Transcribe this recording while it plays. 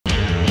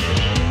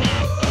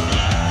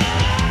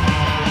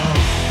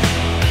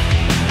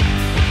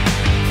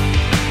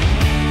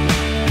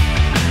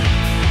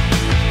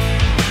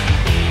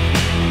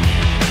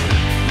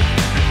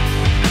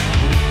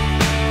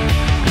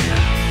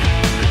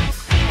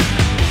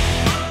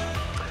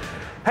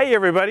Hey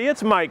everybody,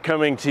 it's Mike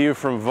coming to you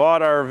from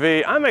Vaught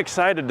RV. I'm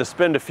excited to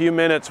spend a few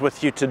minutes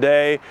with you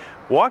today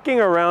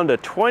walking around a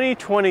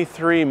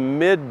 2023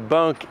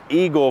 mid-bunk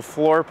Eagle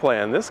floor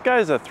plan. This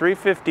guy's a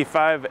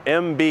 355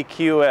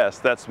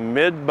 MBQS, that's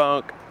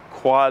mid-bunk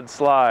quad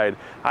slide.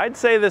 I'd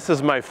say this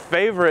is my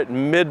favorite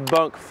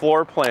mid-bunk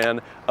floor plan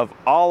of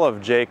all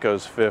of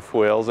Jayco's fifth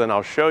wheels, and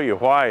I'll show you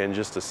why in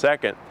just a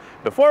second.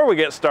 Before we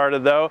get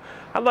started though,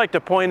 I'd like to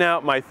point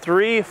out my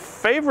 3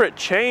 favorite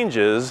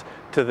changes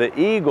to the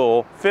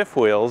Eagle fifth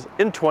wheels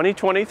in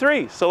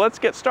 2023. So let's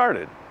get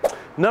started.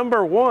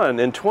 Number 1,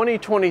 in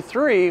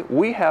 2023,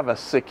 we have a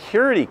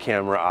security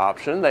camera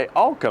option. They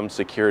all come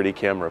security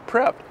camera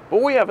prepped,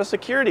 but we have a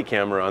security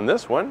camera on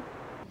this one.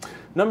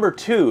 Number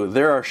 2,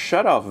 there are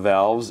shutoff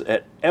valves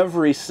at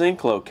every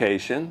sink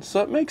location,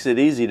 so it makes it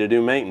easy to do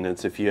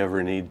maintenance if you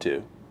ever need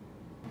to.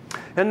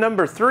 And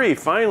number 3,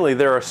 finally,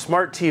 there are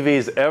smart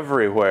TVs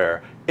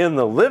everywhere, in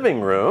the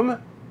living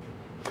room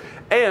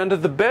and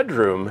the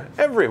bedroom,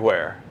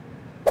 everywhere.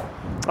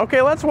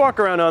 Okay, let's walk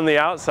around on the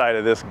outside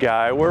of this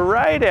guy. We're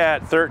right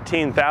at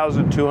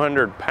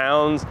 13,200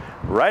 pounds,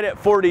 right at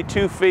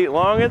 42 feet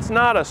long. It's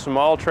not a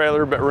small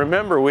trailer, but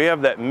remember, we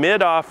have that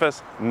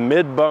mid-office,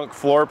 mid-bunk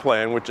floor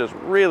plan, which is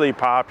really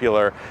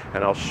popular,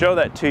 and I'll show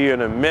that to you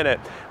in a minute.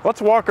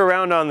 Let's walk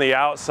around on the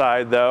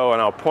outside though,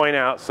 and I'll point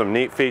out some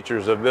neat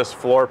features of this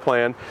floor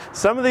plan.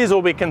 Some of these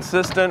will be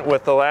consistent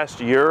with the last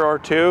year or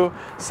two.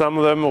 Some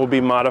of them will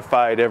be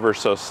modified ever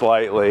so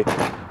slightly.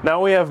 Now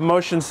we have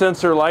motion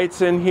sensor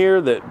lights in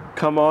here that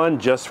come on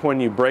just when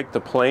you break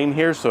the plane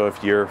here, so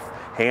if your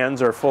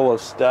hands are full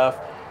of stuff,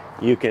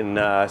 you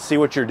can see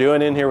what you're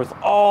doing in here with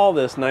all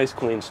this nice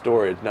clean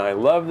storage. Now I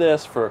love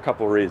this for a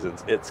couple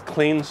reasons. It's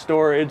clean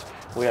storage.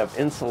 We have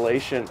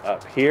insulation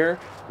up here.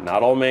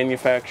 Not all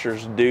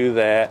manufacturers do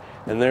that.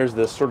 And there's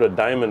this sort of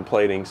diamond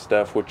plating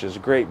stuff, which is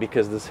great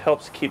because this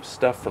helps keep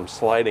stuff from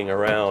sliding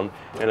around,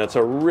 and it's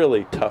a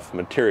really tough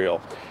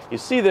material. You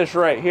see this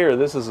right here.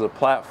 This is a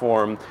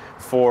platform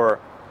for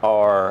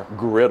our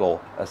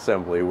griddle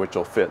assembly, which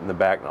will fit in the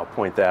back, and I'll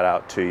point that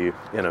out to you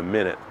in a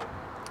minute.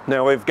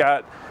 Now we've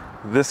got,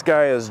 this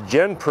guy is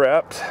gen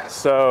prepped,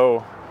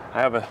 so I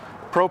have a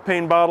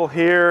propane bottle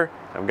here.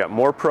 I've got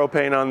more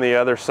propane on the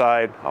other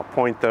side. I'll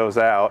point those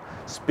out.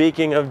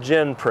 Speaking of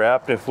gen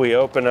prepped, if we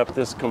open up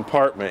this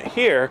compartment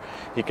here,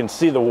 you can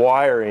see the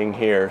wiring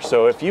here.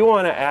 So if you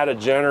want to add a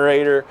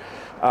generator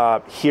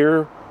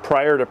here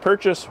prior to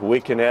purchase,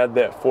 we can add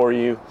that for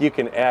you. You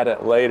can add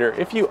it later.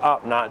 If you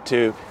opt not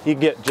to, you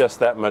get just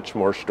that much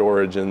more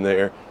storage in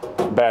there.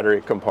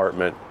 Battery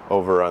compartment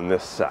over on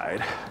this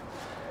side.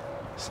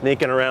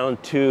 Sneaking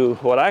around to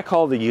what I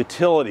call the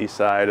utility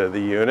side of the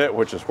unit,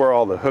 which is where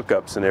all the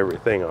hookups and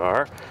everything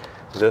are.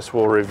 This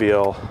will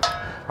reveal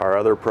our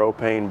other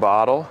propane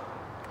bottle.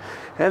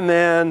 And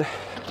then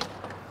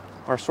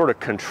our sort of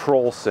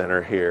control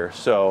center here.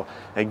 So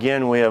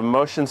again, we have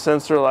motion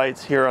sensor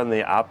lights here on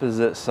the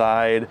opposite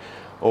side.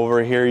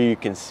 Over here you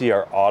can see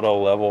our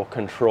auto level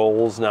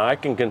controls. Now I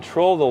can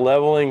control the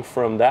leveling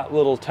from that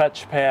little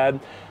touchpad.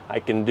 I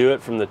can do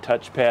it from the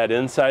touchpad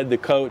inside the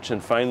coach,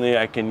 and finally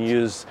I can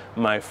use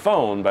my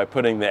phone by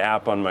putting the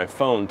app on my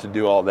phone to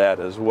do all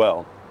that as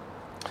well.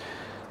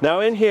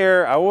 Now in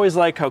here, I always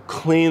like how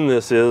clean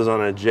this is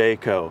on a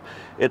Jayco.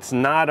 It's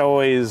not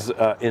always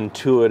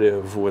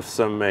intuitive with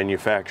some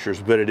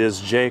manufacturers, but it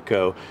is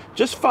Jayco.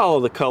 Just follow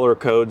the color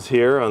codes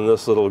here on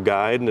this little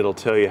guide, and it'll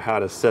tell you how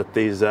to set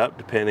these up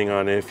depending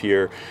on if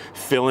you're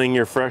filling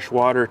your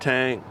freshwater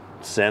tank,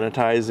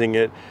 sanitizing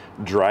it,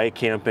 dry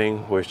camping,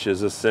 which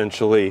is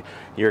essentially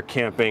you're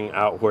camping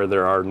out where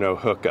there are no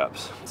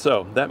hookups.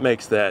 So that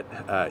makes that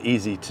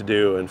easy to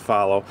do and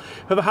follow.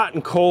 We have a hot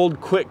and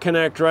cold quick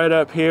connect right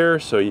up here,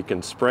 so you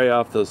can spray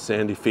off those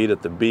sandy feet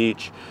at the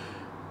beach.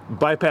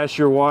 Bypass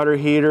your water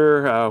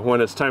heater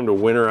when it's time to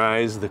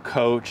winterize the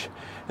coach.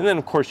 And then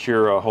of course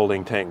your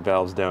holding tank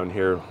valves down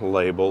here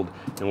labeled,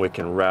 and we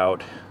can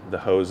route the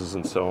hoses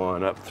and so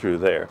on up through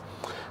there.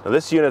 Now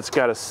this unit's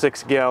got a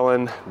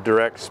 6-gallon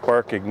direct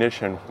spark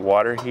ignition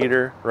water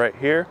heater right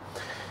here.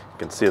 You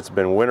can see it's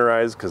been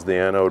winterized because the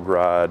anode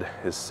rod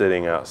is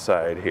sitting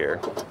outside here.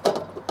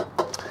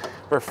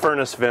 Our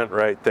furnace vent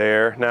right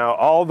there. Now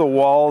all the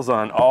walls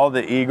on all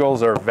the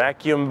Eagles are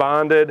vacuum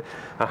bonded.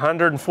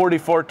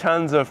 144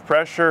 tons of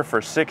pressure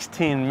for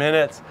 16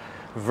 minutes.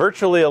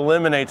 Virtually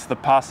eliminates the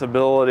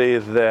possibility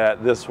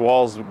that this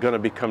wall's going to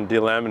become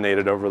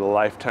delaminated over the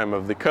lifetime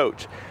of the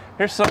coach.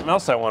 Here's something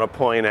else I want to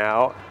point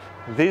out.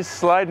 These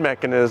slide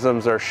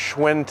mechanisms are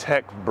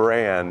Schwintek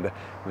brand.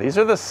 These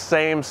are the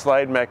same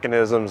slide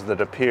mechanisms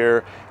that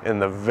appear in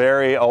the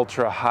very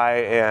ultra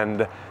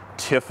high-end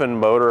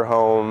Tiffin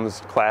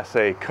motorhomes, Class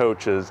A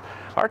coaches.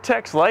 Our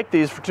techs like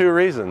these for 2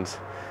 reasons.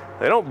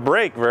 They don't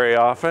break very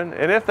often,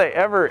 and if they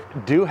ever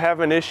do have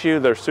an issue,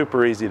 they're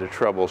super easy to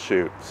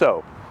troubleshoot.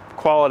 So,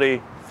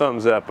 quality,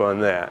 thumbs up on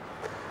that.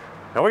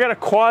 Now we got a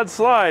quad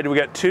slide. We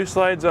got 2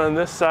 slides on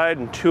this side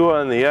and 2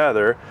 on the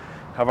other.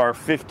 Have our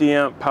 50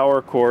 amp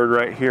power cord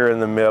right here in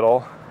the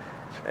middle.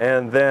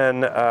 And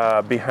then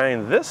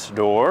behind this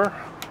door,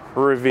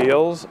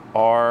 reveals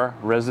our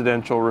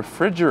residential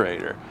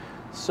refrigerator.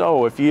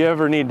 So if you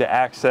ever need to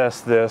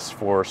access this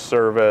for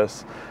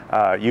service,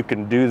 you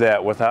can do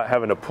that without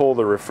having to pull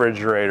the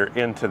refrigerator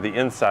into the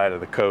inside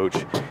of the coach.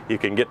 You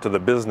can get to the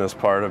business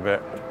part of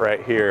it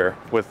right here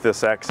with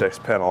this access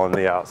panel on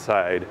the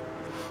outside.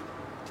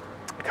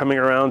 Coming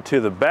around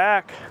to the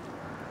back,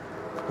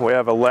 we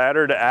have a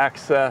ladder to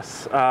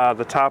access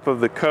the top of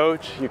the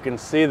coach. You can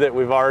see that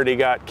we've already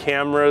got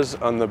cameras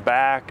on the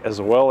back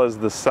as well as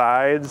the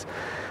sides.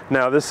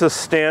 Now this is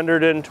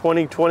standard in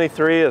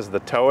 2023 as the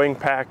towing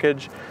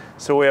package.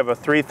 So we have a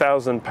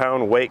 3,000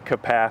 pound weight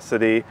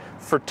capacity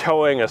for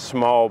towing a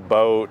small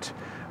boat,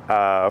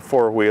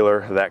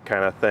 four-wheeler, that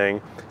kind of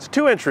thing. It's a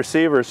 2-inch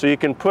receiver, so you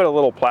can put a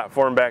little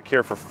platform back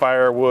here for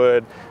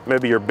firewood,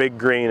 maybe your big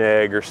green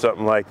egg or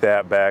something like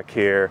that back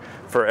here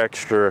for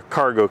extra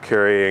cargo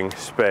carrying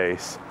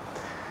space.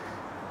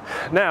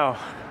 Now,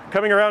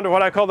 coming around to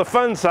what I call the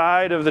fun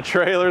side of the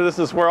trailer, this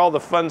is where all the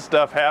fun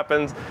stuff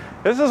happens.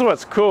 This is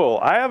what's cool.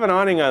 I have an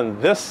awning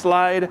on this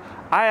slide.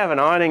 I have an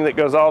awning that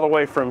goes all the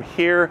way from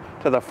here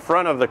to the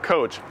front of the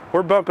coach.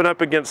 We're bumping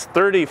up against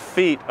 30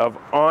 feet of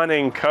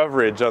awning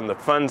coverage on the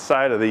fun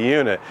side of the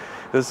unit.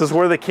 This is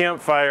where the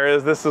campfire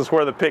is. This is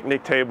where the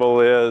picnic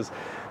table is.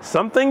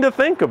 Something to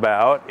think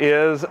about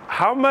is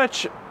how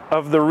much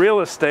of the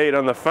real estate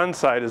on the fun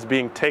side is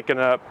being taken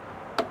up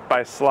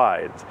by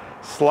slides.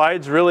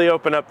 Slides really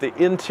open up the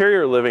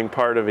interior living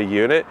part of a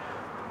unit,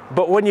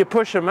 but when you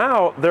push them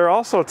out, they're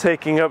also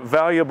taking up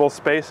valuable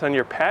space on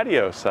your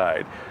patio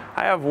side.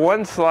 I have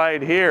one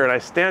slide here, and I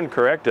stand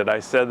corrected. I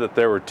said that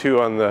there were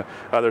 2 on the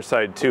other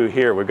side, 2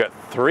 here. We've got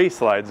 3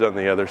 slides on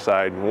the other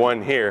side,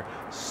 1 here.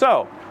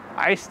 So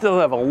I still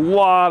have a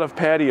lot of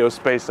patio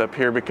space up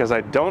here because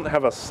I don't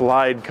have a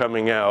slide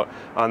coming out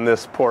on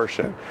this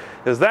portion.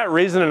 Is that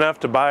reason enough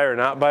to buy or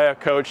not buy a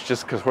coach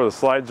just because where the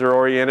slides are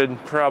oriented?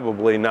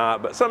 Probably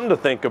not, but something to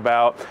think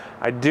about.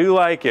 I do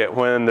like it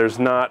when there's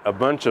not a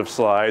bunch of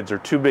slides or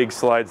 2 big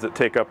slides that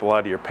take up a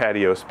lot of your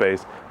patio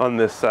space on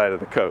this side of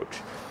the coach.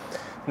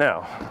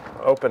 Now,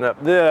 open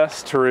up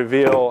this to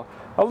reveal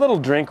a little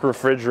drink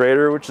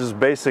refrigerator, which is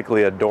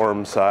basically a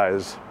dorm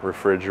size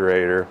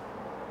refrigerator.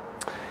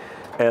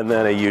 And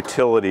then a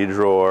utility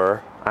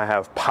drawer. I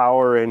have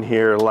power in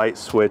here, light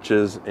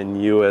switches, and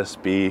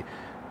USB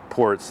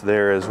ports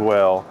there as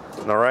well.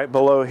 Now right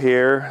below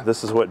here,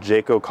 this is what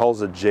Jayco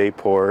calls a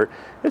J-port.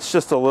 It's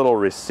just a little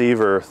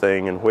receiver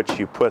thing in which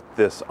you put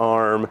this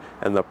arm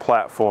and the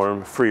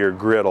platform for your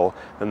griddle.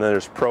 And then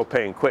there's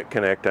propane quick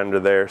connect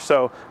under there.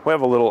 So we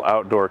have a little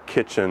outdoor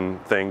kitchen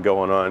thing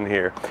going on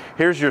here.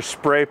 Here's your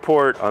spray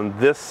port on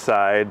this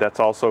side. That's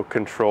also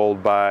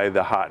controlled by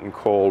the hot and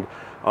cold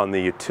on the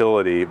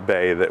utility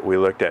bay that we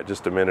looked at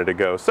just a minute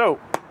ago. So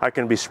I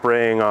can be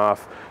spraying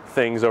off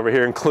things over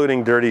here,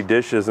 including dirty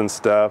dishes and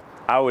stuff.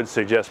 I would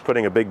suggest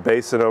putting a big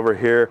basin over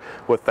here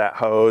with that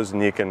hose,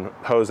 and you can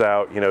hose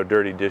out,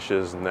 dirty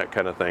dishes and that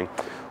kind of thing.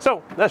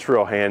 So that's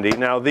real handy.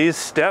 Now these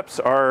steps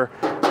are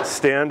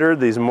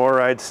standard, these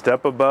Moride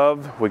step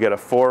above. We got a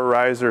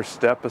 4-riser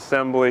step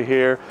assembly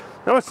here.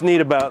 Now what's neat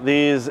about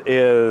these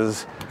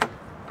is,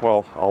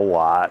 well, a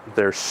lot.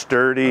 They're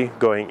sturdy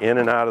going in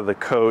and out of the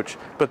coach,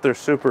 but they're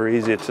super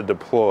easy to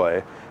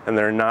deploy, and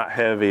they're not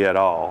heavy at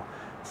all.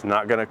 It's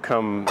not going to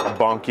come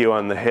bonk you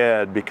on the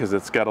head because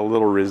it's got a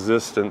little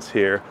resistance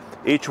here.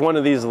 Each one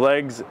of these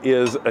legs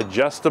is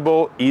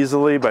adjustable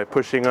easily by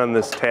pushing on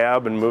this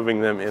tab and moving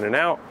them in and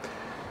out.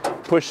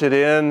 Push it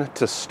in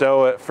to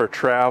stow it for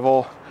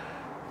travel.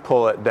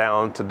 Pull it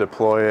down to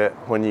deploy it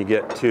when you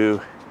get to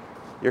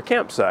your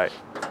campsite.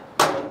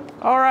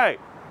 All right.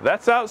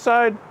 That's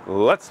outside,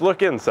 let's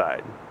look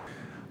inside.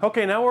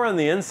 Okay, now we're on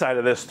the inside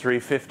of this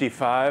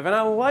 355, and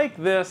I like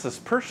this. It's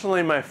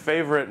personally my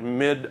favorite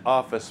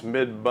mid-office,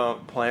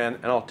 mid-bunk plan,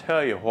 and I'll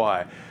tell you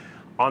why.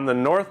 On the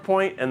North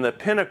Point and the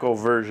Pinnacle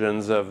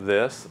versions of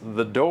this,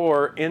 the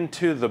door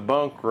into the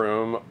bunk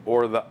room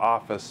or the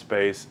office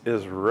space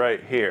is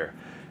right here.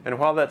 And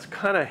while that's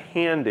kind of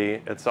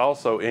handy, it's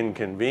also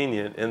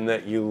inconvenient in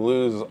that you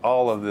lose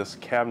all of this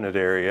cabinet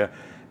area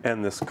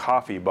and this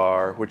coffee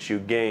bar, which you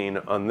gain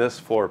on this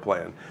floor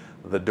plan.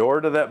 The door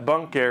to that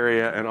bunk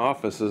area and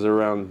office is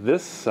around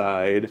this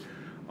side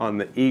on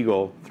the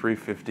Eagle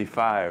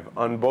 355.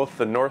 On both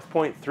the North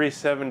Point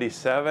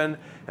 377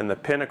 and the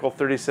Pinnacle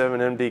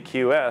 37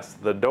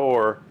 MDQS, the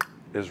door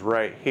is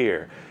right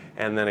here.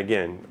 And then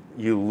again,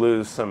 you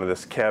lose some of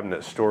this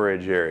cabinet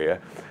storage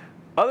area.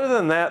 Other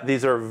than that,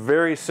 these are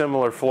very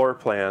similar floor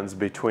plans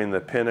between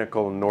the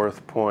Pinnacle,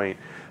 North Point,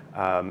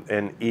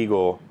 and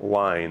Eagle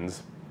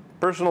lines.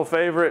 Personal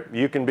favorite,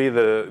 you can be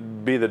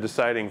the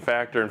deciding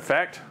factor. In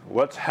fact,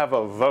 let's have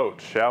a vote,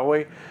 shall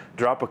we?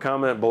 Drop a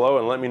comment below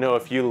and let me know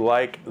if you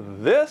like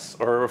this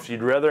or if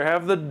you'd rather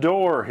have the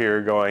door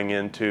here going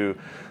into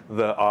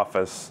the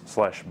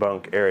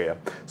office/bunk area.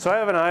 So I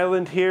have an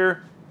island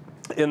here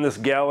in this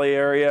galley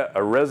area,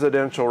 a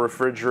residential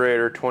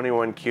refrigerator,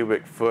 21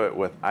 cubic foot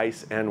with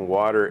ice and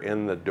water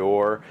in the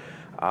door.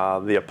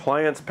 The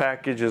appliance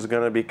package is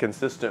going to be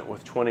consistent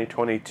with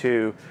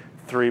 2022.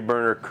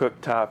 3-burner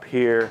cooktop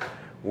here.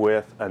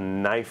 with a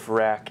knife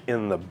rack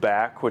in the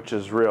back, which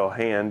is real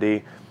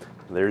handy.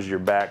 There's your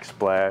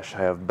backsplash.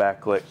 I have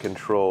backlit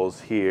controls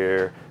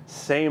here.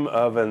 Same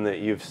oven that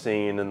you've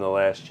seen in the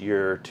last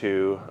year or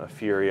two, a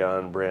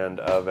Furrion brand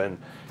oven,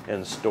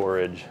 and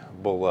storage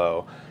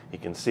below. You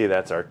can see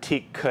that's our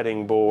teak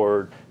cutting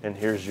board, and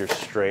here's your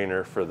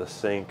strainer for the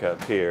sink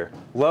up here.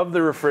 Love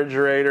the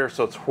refrigerator,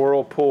 so it's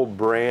Whirlpool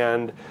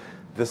brand.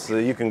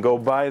 You can go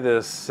buy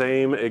this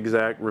same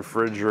exact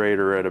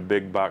refrigerator at a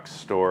big box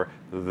store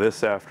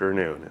this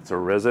afternoon. It's a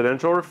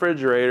residential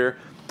refrigerator.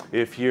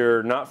 If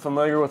you're not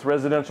familiar with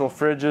residential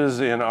fridges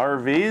in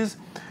RVs,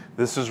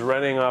 this is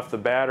running off the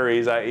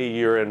batteries, i.e.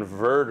 your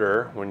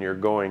inverter, when you're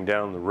going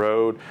down the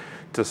road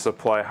to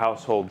supply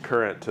household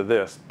current to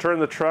this. Turn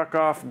the truck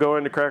off, go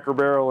into Cracker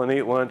Barrel and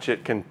eat lunch.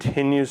 It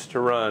continues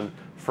to run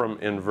from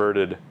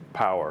inverted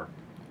power.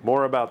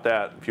 More about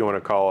that if you want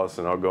to call us,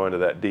 and I'll go into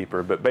that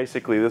deeper. But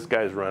basically, this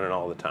guy's running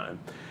all the time.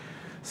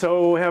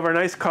 So we have our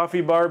nice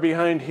coffee bar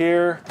behind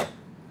here.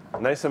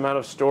 Nice amount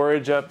of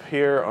storage up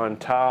here on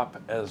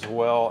top, as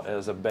well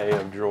as a bay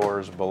of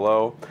drawers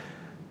below.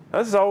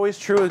 This is always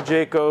true with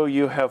Jayco.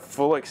 You have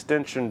full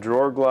extension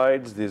drawer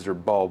glides. These are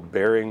ball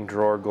bearing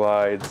drawer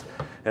glides.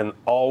 And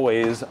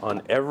always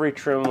on every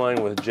trim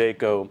line with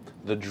Jayco,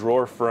 the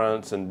drawer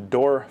fronts and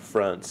door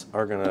fronts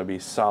are going to be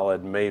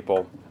solid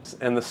maple.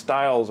 And the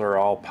stiles are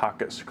all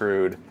pocket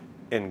screwed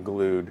and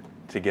glued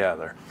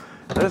together.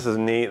 This is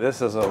neat.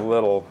 This is a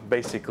little,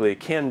 basically,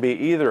 can be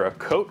either a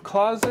coat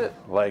closet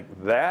like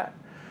that,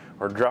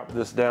 or drop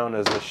this down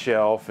as a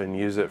shelf and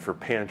use it for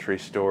pantry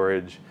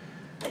storage.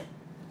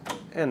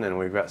 And then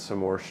we've got some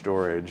more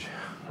storage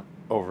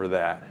over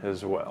that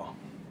as well.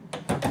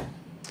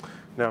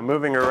 Now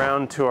moving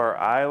around to our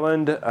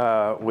island,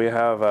 we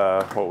have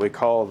what we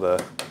call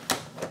the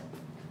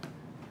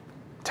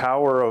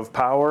tower of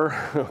power.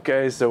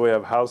 Okay, so we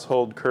have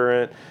household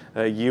current,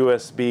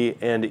 USB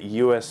and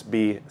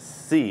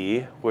USB-C,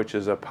 which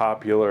is a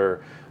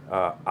popular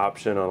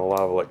option on a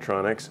lot of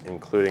electronics,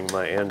 including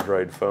my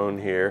Android phone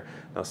here.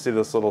 Now see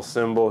this little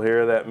symbol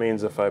here? That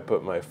means if I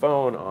put my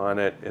phone on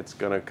it, it's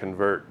going to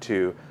convert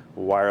to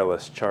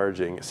wireless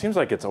charging. It seems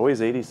like it's always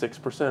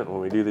 86%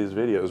 when we do these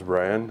videos,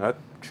 Brian.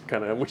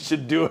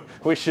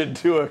 We should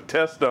do a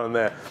test on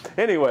that.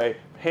 Anyway,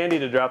 handy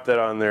to drop that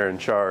on there and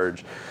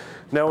charge.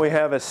 Now we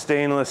have a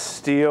stainless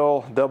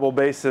steel double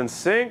basin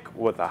sink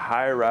with a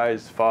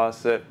high-rise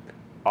faucet.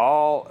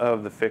 All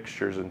of the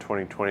fixtures in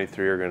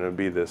 2023 are going to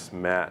be this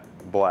matte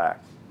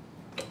black.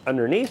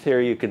 Underneath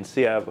here you can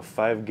see I have a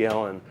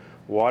 5-gallon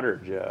water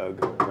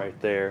jug right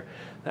there.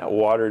 That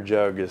water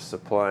jug is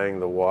supplying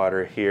the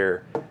water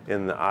here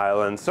in the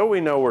island, so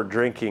we know we're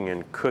drinking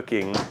and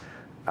cooking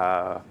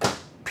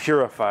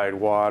purified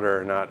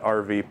water, not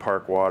RV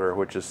park water,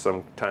 which is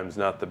sometimes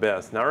not the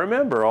best. Now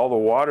remember, all the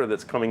water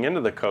that's coming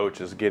into the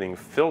coach is getting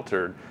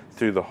filtered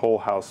through the whole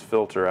house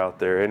filter out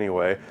there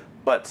anyway,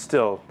 but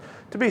still,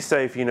 to be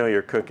safe, you know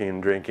you're cooking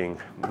and drinking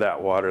that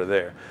water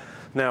there.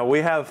 Now we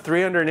have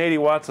 380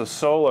 watts of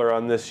solar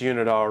on this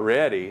unit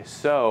already,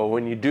 so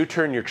when you do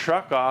turn your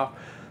truck off,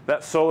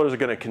 that solar is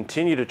going to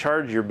continue to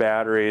charge your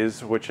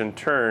batteries, which in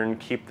turn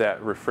keep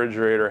that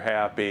refrigerator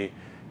happy,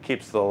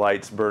 keeps the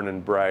lights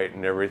burning bright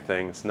and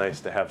everything. It's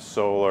nice to have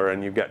solar,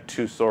 and you've got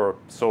 2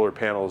 solar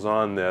panels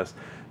on this.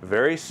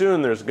 Very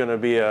soon there's going to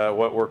be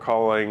what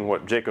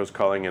Jayco's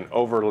calling an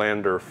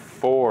Overlander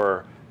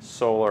 4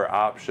 solar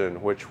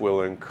option, which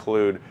will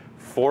include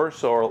 4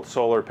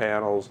 solar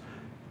panels,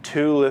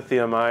 2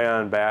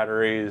 lithium-ion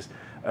batteries,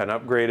 an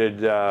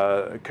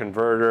upgraded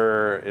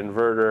converter,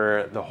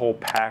 inverter. The whole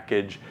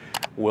package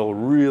will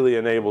really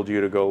enable you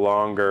to go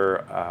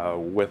longer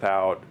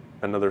without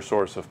another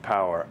source of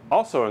power.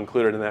 Also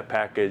included in that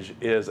package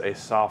is a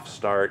soft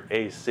start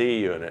AC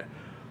unit.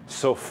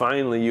 So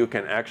finally you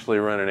can actually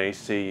run an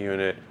AC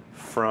unit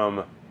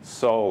from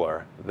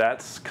solar.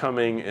 That's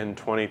coming in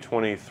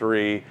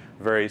 2023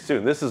 very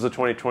soon. This is a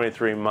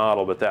 2023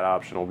 model, but that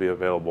option will be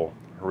available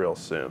real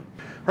soon.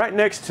 Right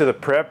next to the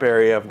prep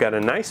area, I've got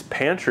a nice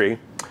pantry,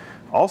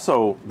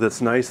 also that's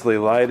nicely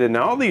lighted.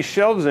 Now all these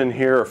shelves in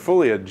here are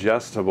fully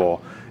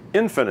adjustable,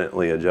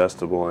 infinitely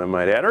adjustable, I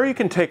might add, or you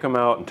can take them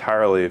out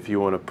entirely if you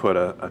want to put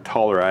a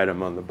taller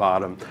item on the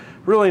bottom.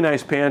 Really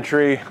nice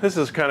pantry. This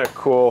is kind of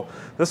cool.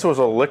 This was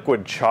a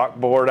liquid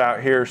chalkboard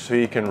out here, so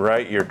you can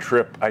write your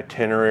trip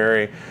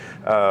itinerary,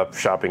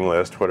 shopping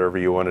list, whatever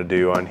you want to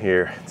do on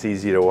here. It's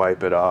easy to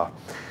wipe it off.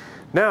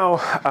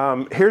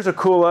 Now, here's a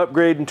cool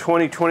upgrade in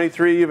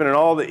 2023. Even in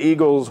all the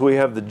Eagles, we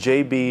have the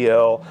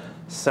JBL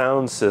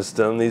sound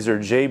system. These are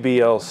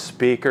JBL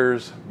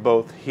speakers,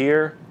 both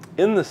here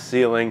in the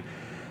ceiling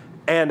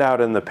and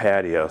out in the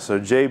patio. So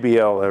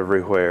JBL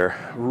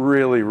everywhere.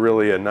 Really,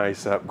 really a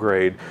nice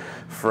upgrade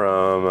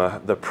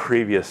from the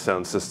previous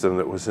sound system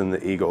that was in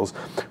the Eagles.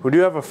 We do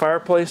have a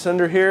fireplace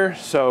under here,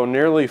 so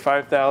nearly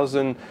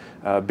 5,000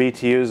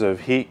 BTUs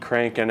of heat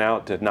cranking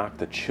out to knock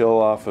the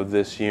chill off of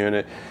this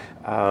unit.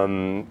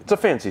 It's a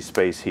fancy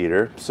space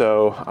heater,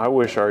 so I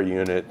wish our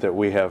unit that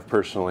we have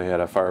personally had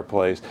a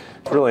fireplace.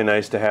 It's really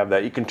nice to have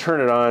that. You can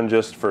turn it on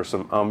just for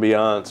some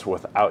ambiance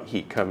without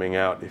heat coming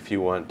out if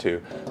you want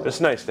to.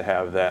 It's nice to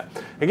have that.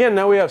 Again,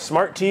 now we have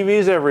smart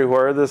TVs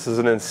everywhere. This is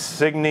an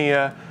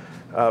Insignia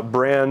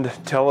brand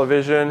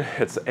television.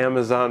 It's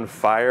Amazon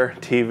Fire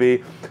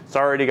TV. It's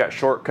already got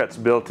shortcuts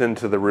built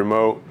into the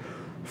remote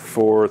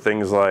for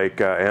things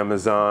like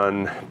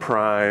Amazon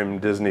Prime,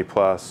 Disney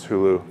Plus,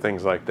 Hulu,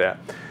 things like that.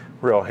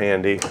 Real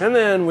handy. And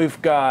then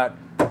we've got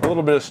a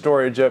little bit of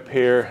storage up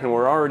here, and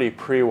we're already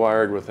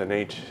pre-wired with an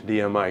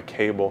HDMI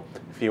cable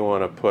if you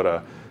want to put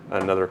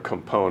another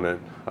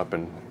component up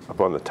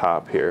on the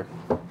top here.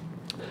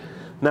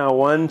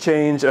 Now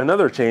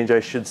another change I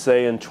should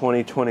say in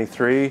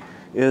 2023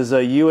 is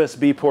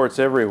USB ports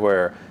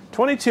everywhere.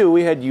 22,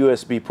 we had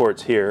USB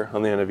ports here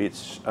on the end of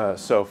each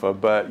sofa,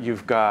 but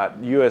you've got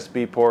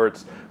USB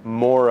ports,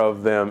 more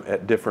of them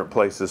at different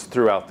places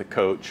throughout the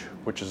coach,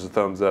 which is a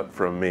thumbs up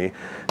from me.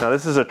 Now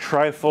this is a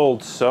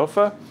tri-fold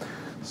sofa,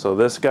 so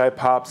this guy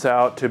pops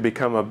out to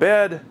become a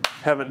bed.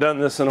 Haven't done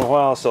this in a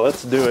while, so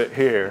let's do it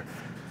here.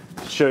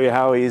 Show you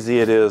how easy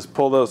it is.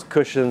 Pull those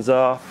cushions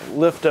off,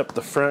 lift up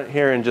the front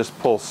here and just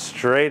pull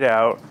straight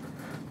out,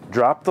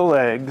 drop the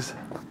legs,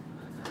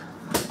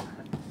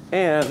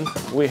 and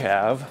we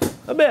have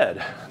a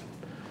bed.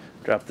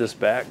 Drop this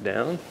back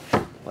down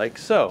like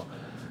so.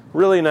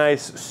 Really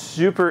nice,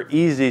 super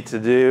easy to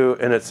do,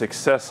 and it's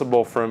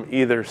accessible from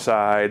either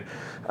side.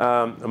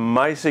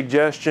 My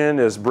suggestion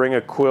is bring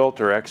a quilt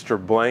or extra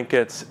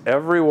blankets.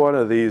 Every one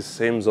of these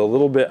seems a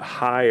little bit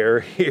higher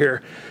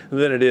here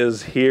than it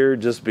is here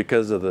just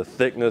because of the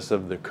thickness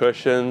of the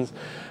cushions.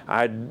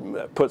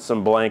 I'd put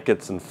some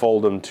blankets and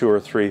fold them 2 or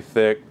 3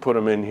 thick, put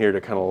them in here to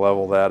kind of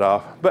level that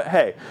off. But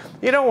hey,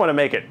 you don't want to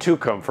make it too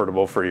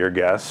comfortable for your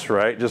guests,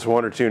 right? Just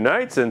 1 or 2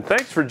 nights, and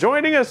thanks for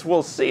joining us.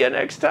 We'll see you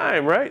next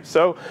time, right?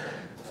 So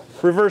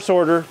reverse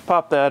order,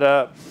 pop that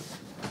up,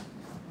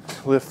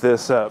 lift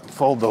this up,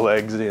 fold the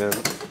legs in,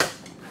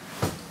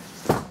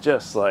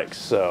 just like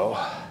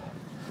so.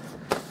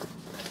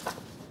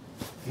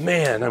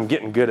 Man, I'm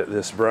getting good at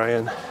this,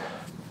 Brian.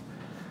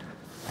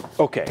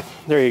 Okay,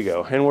 there you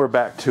go, and we're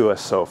back to a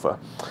sofa.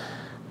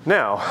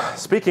 Now,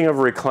 speaking of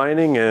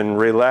reclining and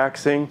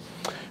relaxing,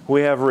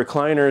 we have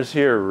recliners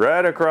here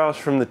right across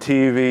from the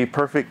TV,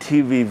 perfect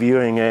TV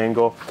viewing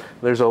angle.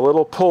 There's a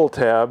little pull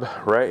tab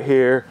right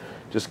here.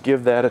 Just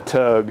give that a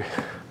tug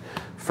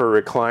for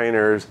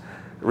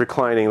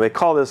reclining. They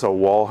call this a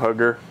wall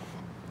hugger,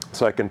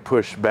 so I can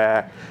push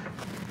back,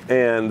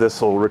 and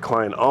this will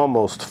recline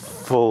almost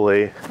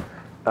fully,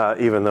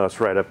 even though it's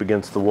right up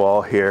against the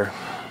wall here.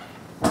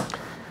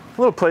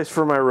 A little place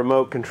for my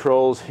remote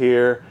controls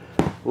here,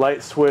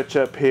 light switch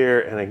up here,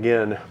 and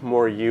again,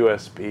 more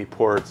USB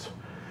ports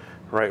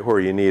right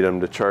where you need them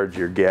to charge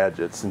your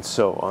gadgets and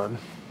so on.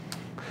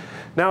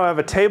 Now I have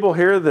a table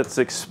here that's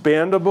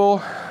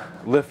expandable.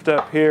 Lift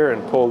up here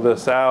and pull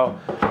this out.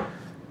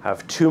 I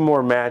have 2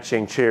 more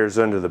matching chairs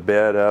under the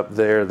bed up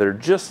there. They're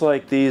just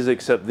like these,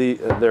 except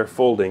they're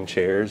folding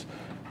chairs.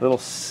 Little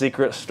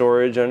secret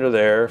storage under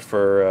there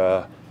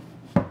for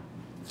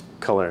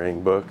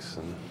coloring books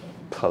and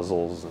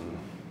puzzles and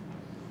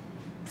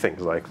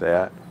things like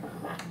that.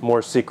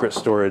 More secret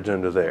storage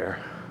under there.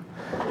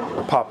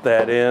 Pop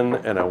that in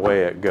and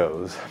away it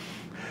goes.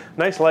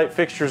 Nice light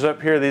fixtures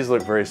up here. These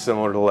look very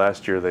similar to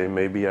last year. They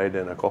may be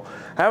identical.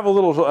 I have a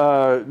little,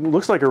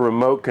 looks like a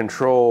remote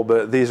control,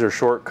 but these are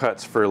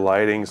shortcuts for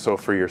lighting. So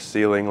for your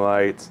ceiling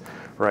lights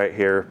right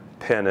here,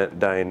 pennant,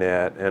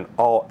 dinette, and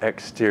all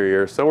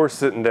exterior. So we're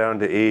sitting down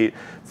to eat,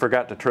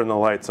 forgot to turn the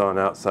lights on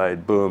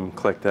outside, boom,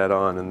 click that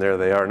on, and there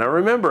they are. Now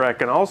remember, I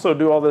can also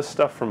do all this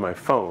stuff from my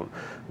phone,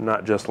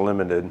 not just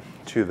limited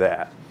to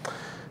that.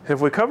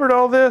 Have we covered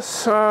all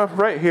this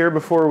right here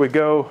before we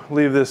go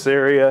leave this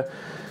area?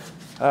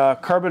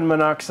 Carbon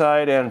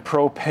monoxide and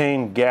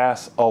propane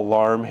gas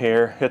alarm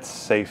here. It's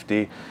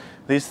safety.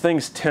 These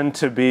things tend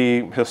to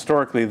be,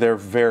 historically, they're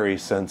very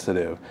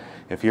sensitive.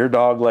 If your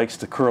dog likes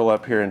to curl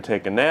up here and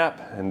take a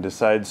nap and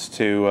decides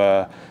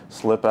to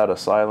slip out a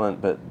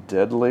silent but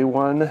deadly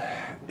one,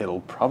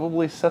 it'll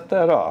probably set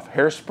that off.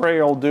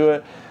 Hairspray will do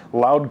it,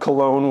 loud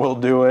cologne will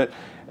do it,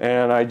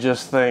 and I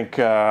just think,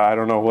 I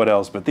don't know what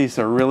else, but these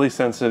are really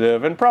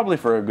sensitive and probably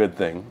for a good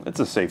thing. It's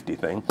a safety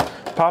thing.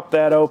 Pop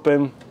that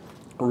open,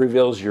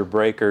 reveals your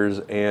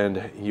breakers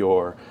and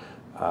your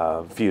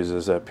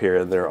fuses up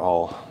here. They're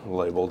all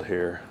labeled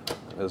here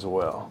as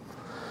well.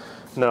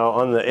 Now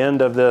on the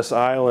end of this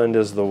island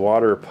is the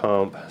water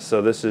pump. So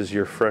this is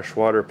your fresh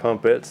water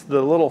pump. It's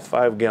the little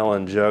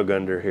 5-gallon jug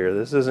under here.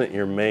 This isn't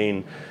your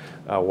main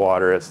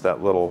water. It's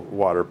that little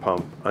water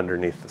pump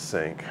underneath the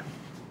sink.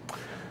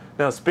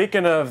 Now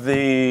speaking of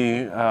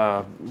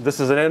the,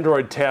 this is an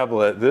Android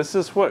tablet. This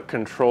is what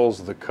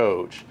controls the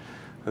coach.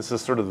 This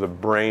is sort of the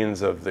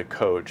brains of the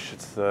coach.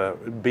 It's the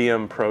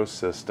BM Pro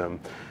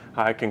system.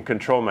 I can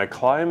control my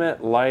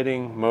climate,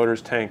 lighting,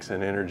 motors, tanks,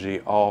 and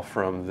energy all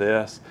from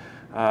this.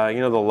 You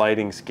know, the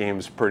lighting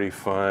scheme's pretty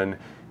fun.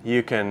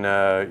 You can,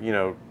 you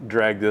know,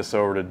 drag this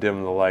over to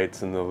dim the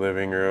lights in the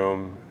living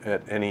room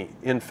at any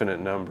infinite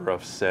number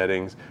of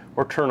settings,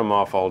 or turn them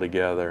off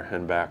altogether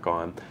and back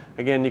on.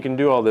 Again, you can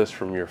do all this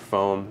from your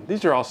phone.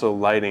 These are also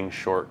lighting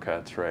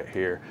shortcuts right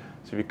here.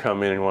 So if you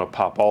come in and want to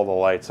pop all the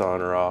lights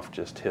on or off,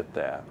 just hit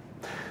that.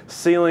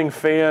 Ceiling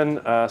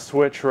fan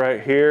switch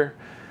right here.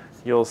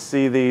 You'll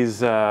see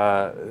these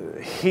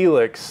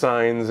helix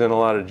signs in a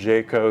lot of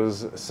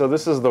Jaycos. So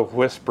this is the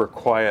whisper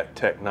quiet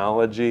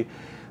technology.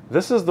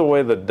 This is the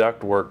way the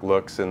ductwork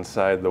looks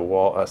inside the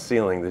wall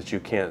ceiling that you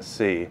can't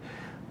see.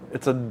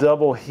 It's a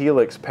double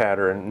helix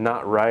pattern,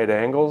 not right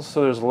angles,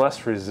 so there's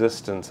less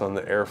resistance on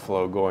the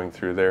airflow going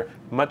through there.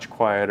 Much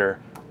quieter,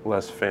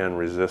 less fan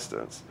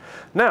resistance.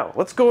 Now,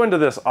 let's go into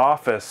this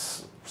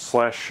office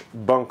slash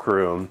bunk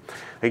room.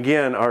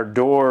 Again, our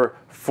door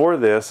for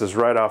this is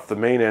right off the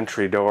main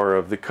entry door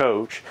of the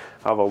coach.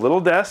 I have a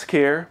little desk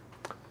here.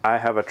 I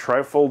have a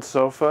trifold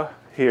sofa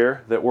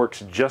here that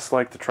works just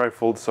like the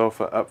trifold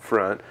sofa up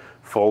front,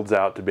 folds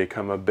out to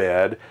become a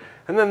bed.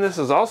 And then this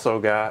has also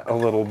got a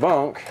little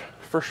bunk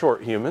for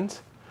short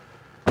humans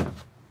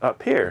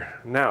up here.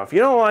 Now, if you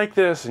don't like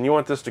this and you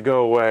want this to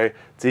go away,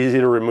 it's easy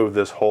to remove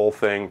this whole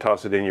thing,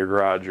 toss it in your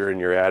garage or in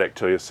your attic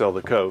till you sell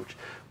the coach.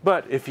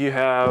 But if you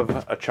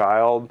have a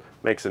child,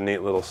 makes a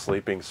neat little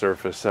sleeping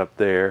surface up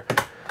there.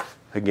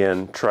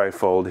 Again,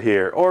 trifold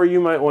here. Or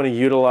you might want to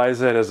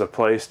utilize it as a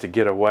place to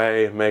get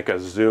away, make a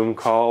Zoom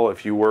call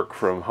if you work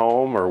from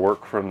home or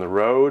work from the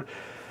road.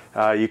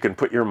 You can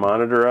put your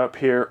monitor up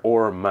here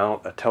or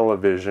mount a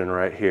television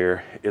right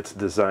here. It's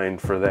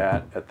designed for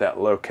that at that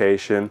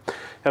location.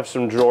 Have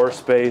some drawer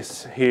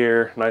space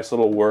here, nice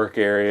little work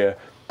area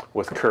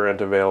with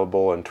current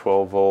available and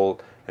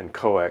 12-volt and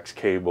coax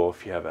cable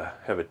if you have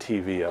a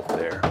TV up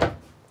there.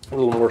 A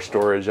little more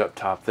storage up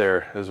top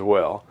there as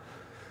well.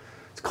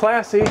 It's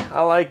classy.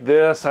 I like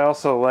this. I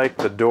also like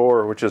the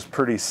door, which is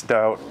pretty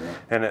stout,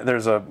 and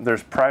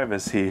there's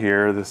privacy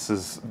here.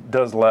 This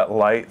does let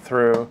light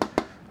through,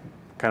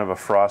 kind of a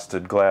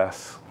frosted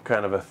glass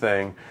kind of a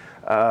thing,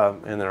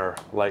 and then our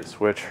light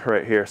switch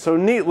right here. So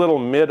neat little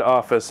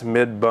mid-office,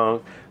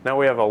 mid-bunk. Now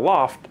we have a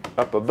loft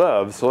up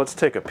above, so let's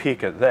take a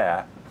peek at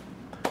that.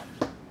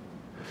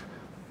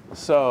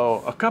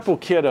 So a couple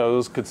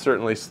kiddos could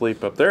certainly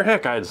sleep up there.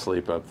 Heck, I'd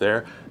sleep up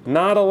there.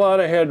 Not a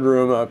lot of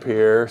headroom up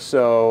here,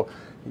 so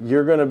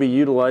you're going to be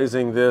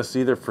utilizing this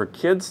either for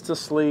kids to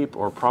sleep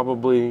or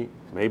probably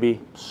maybe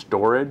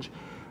storage.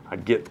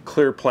 I'd get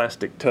clear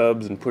plastic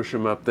tubs and push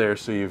them up there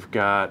so you've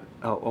got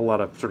a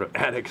lot of sort of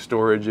attic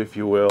storage, if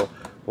you will.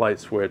 Light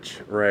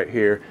switch right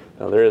here.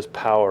 Now there is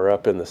power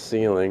up in the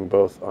ceiling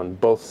on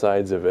both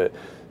sides of it.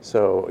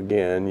 So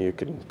again, you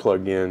can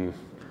plug in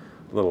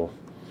little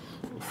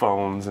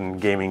phones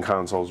and gaming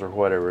consoles or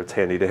whatever. It's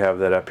handy to have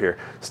that up here.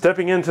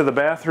 Stepping into the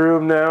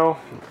bathroom now,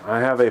 I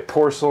have a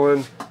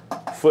porcelain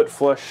foot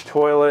flush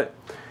toilet,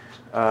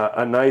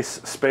 a nice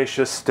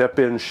spacious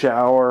step-in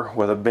shower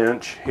with a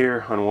bench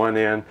here on one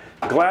end,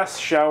 glass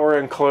shower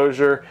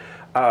enclosure,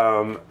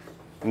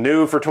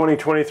 new for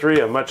 2023,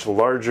 a much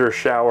larger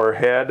shower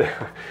head,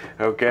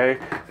 okay,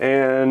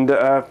 and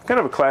kind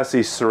of a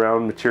classy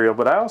surround material,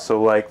 but I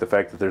also like the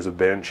fact that there's a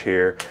bench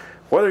here.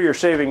 Whether you're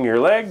shaving your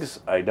legs,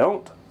 I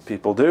don't,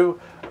 people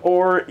do,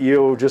 or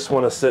you just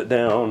want to sit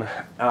down,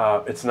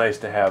 it's nice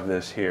to have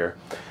this here.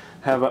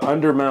 Have an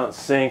undermount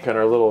sink in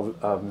our little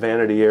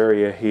vanity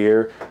area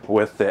here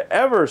with the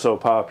ever so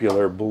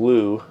popular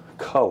blue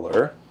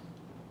color.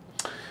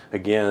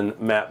 Again,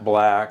 matte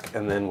black,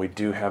 and then we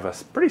do have a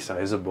pretty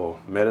sizable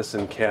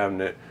medicine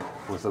cabinet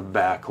with a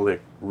backlit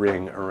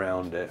ring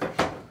around it.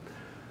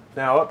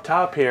 Now up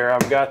top here,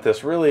 I've got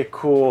this really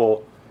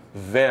cool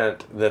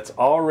vent that's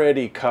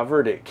already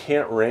covered. It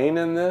can't rain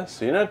in this,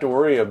 so you don't have to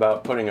worry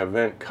about putting a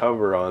vent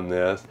cover on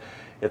this.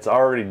 It's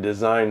already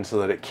designed so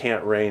that it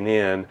can't rain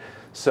in.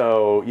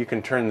 So you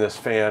can turn this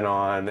fan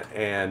on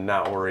and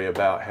not worry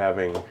about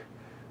having,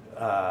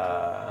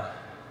 there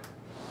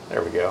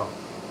we go.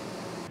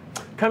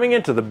 Coming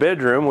into the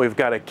bedroom, we've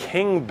got a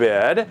king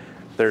bed.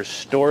 There's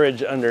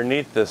storage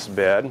underneath this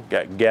bed.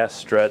 Got gas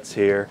struts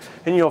here.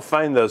 And you'll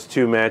find those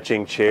two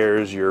matching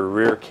chairs, your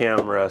rear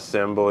camera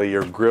assembly,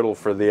 your griddle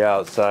for the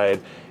outside,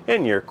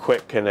 and your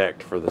quick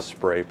connect for the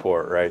spray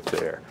port right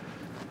there.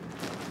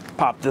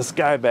 Pop this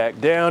guy back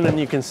down and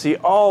you can see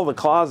all the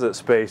closet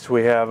space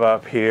we have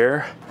up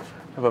here.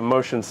 I have a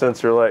motion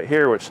sensor light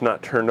here, which is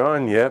not turned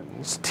on yet.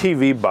 It's a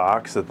TV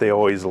box that they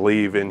always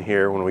leave in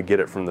here when we get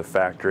it from the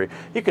factory.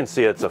 You can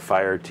see it's a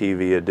Fire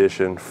TV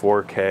edition,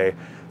 4K,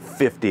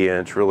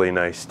 50-inch, really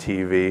nice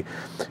TV.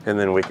 And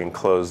then we can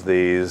close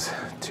these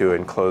to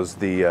enclose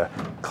the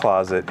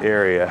closet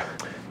area.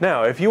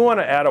 Now, if you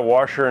want to add a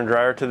washer and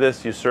dryer to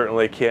this, you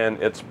certainly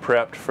can. It's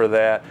prepped for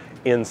that.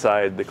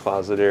 Inside the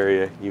closet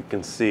area, you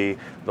can see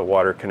the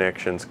water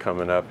connections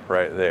coming up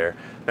right there.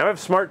 Now I have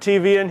smart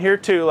TV in here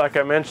too, like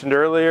I mentioned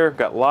earlier.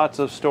 Got lots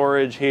of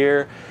storage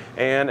here.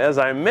 And as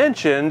I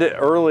mentioned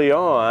early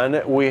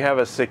on, we have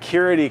a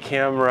security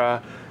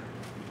camera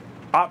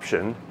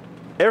option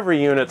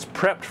Every unit's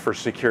prepped for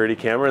security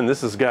camera, and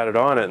this has got it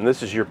on it, and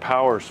this is your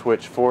power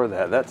switch for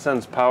that. That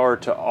sends power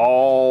to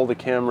all the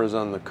cameras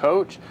on the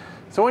coach.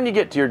 So when you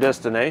get to your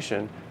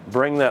destination,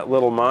 bring that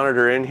little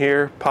monitor in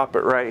here, pop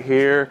it right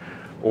here,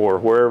 or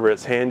wherever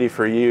it's handy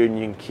for you, and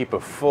you can keep a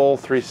full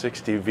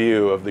 360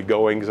 view of the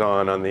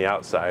goings-on on the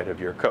outside of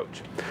your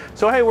coach.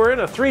 So hey, we're in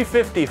a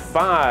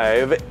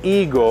 355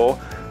 Eagle.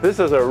 This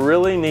is a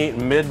really neat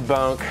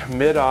mid-bunk,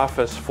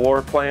 mid-office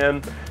floor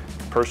plan.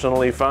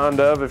 Personally fond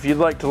of. If you'd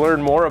like to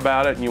learn more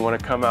about it and you want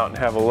to come out and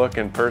have a look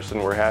in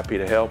person, we're happy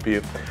to help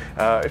you.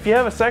 If you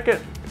have a second,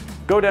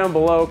 go down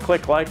below,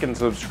 click like and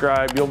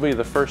subscribe. You'll be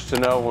the first to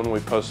know when we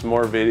post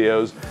more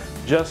videos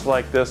just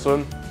like this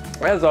one.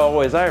 As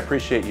always, I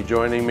appreciate you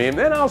joining me, and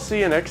I'll see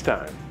you next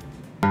time.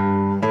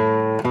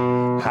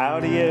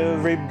 Howdy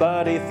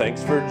everybody,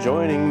 thanks for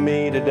joining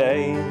me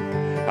today.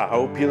 I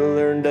hope you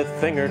learned a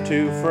thing or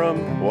two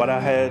from what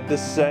I had to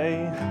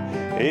say.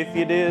 If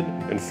you did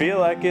and feel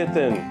like it,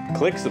 then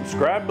click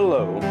subscribe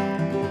below.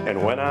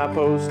 And when I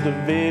post a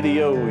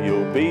video,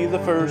 you'll be the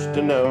first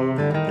to know.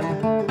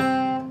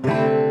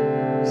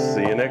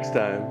 See you next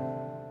time.